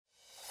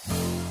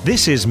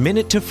This is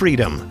Minute to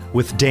Freedom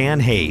with Dan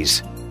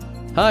Hayes.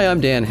 Hi, I'm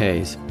Dan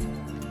Hayes.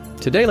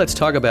 Today let's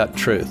talk about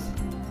truth.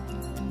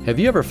 Have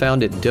you ever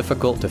found it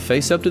difficult to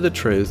face up to the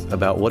truth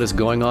about what is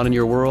going on in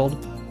your world?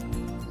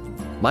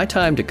 My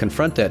time to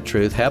confront that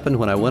truth happened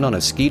when I went on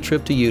a ski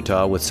trip to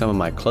Utah with some of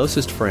my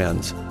closest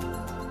friends.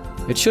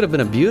 It should have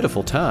been a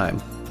beautiful time,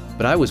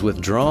 but I was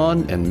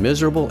withdrawn and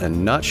miserable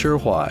and not sure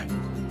why.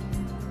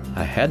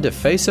 I had to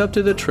face up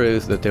to the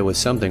truth that there was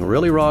something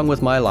really wrong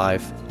with my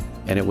life,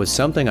 and it was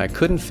something I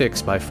couldn't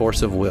fix by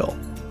force of will.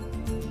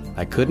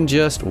 I couldn't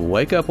just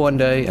wake up one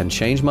day and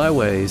change my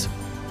ways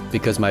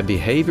because my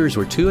behaviors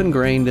were too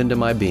ingrained into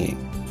my being.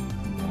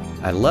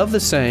 I love the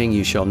saying,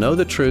 "You shall know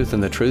the truth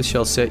and the truth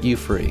shall set you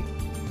free."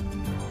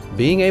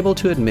 Being able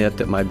to admit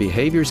that my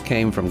behaviors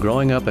came from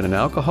growing up in an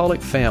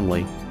alcoholic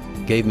family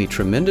gave me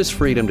tremendous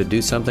freedom to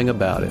do something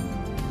about it.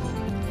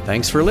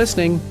 Thanks for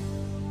listening.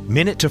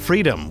 Minute to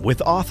Freedom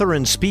with author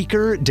and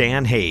speaker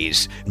Dan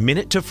Hayes.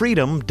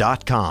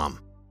 MinuteToFreedom.com.